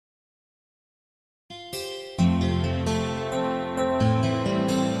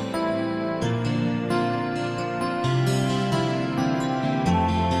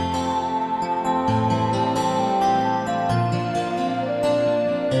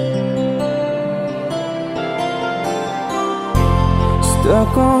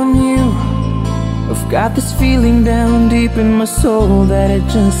Stuck on you, I've got this feeling down deep in my soul that I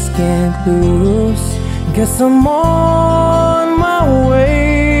just can't lose. Guess I'm on my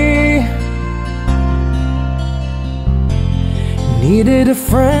way. Needed a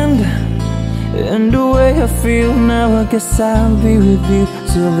friend, and the way I feel now, I guess I'll be with you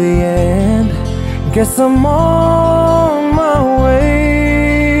till the end. Guess I'm on my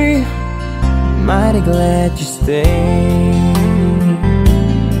way. Mighty glad you stayed.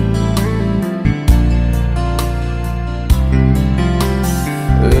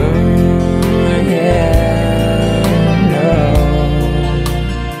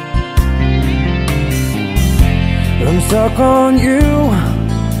 I'm stuck on you,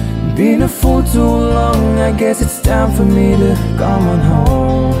 been a fool too long. I guess it's time for me to come on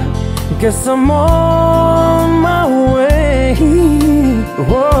home. Guess I'm on my way.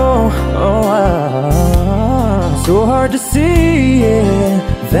 Whoa, so hard to see, yeah,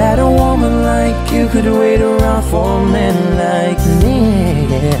 that a woman like you could wait around for a man like me,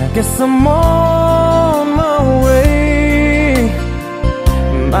 yeah. Guess I'm on my way.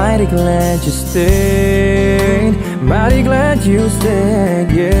 Mighty glad you stayed. Mighty glad you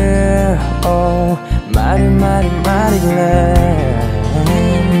stayed, yeah. Oh, mighty, mighty, mighty glad.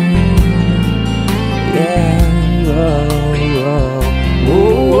 Yeah, oh, oh,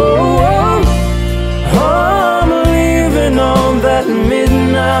 oh, oh. I'm leaving on that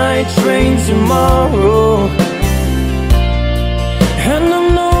midnight train tomorrow, and I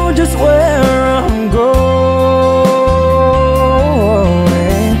know just where I'm going.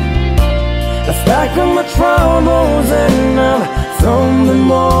 I've packed up my troubles and I've thrown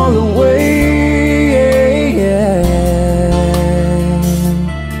them all away, yeah.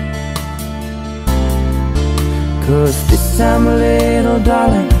 'Cause this time, little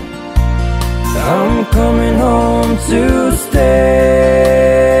darling, I'm coming home to stay.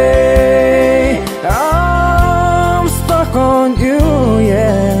 I'm stuck on you,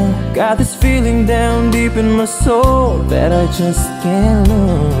 yeah. Got this feeling down deep in my soul that I just can't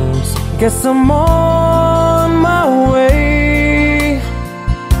lose. Guess I'm on my way.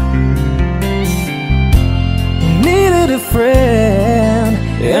 Needed a friend,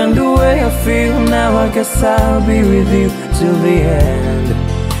 and the way I feel now, I guess I'll be with you till the end.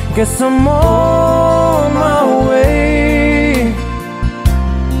 Guess I'm on my way.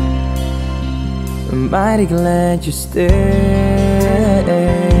 I'm mighty glad you stayed.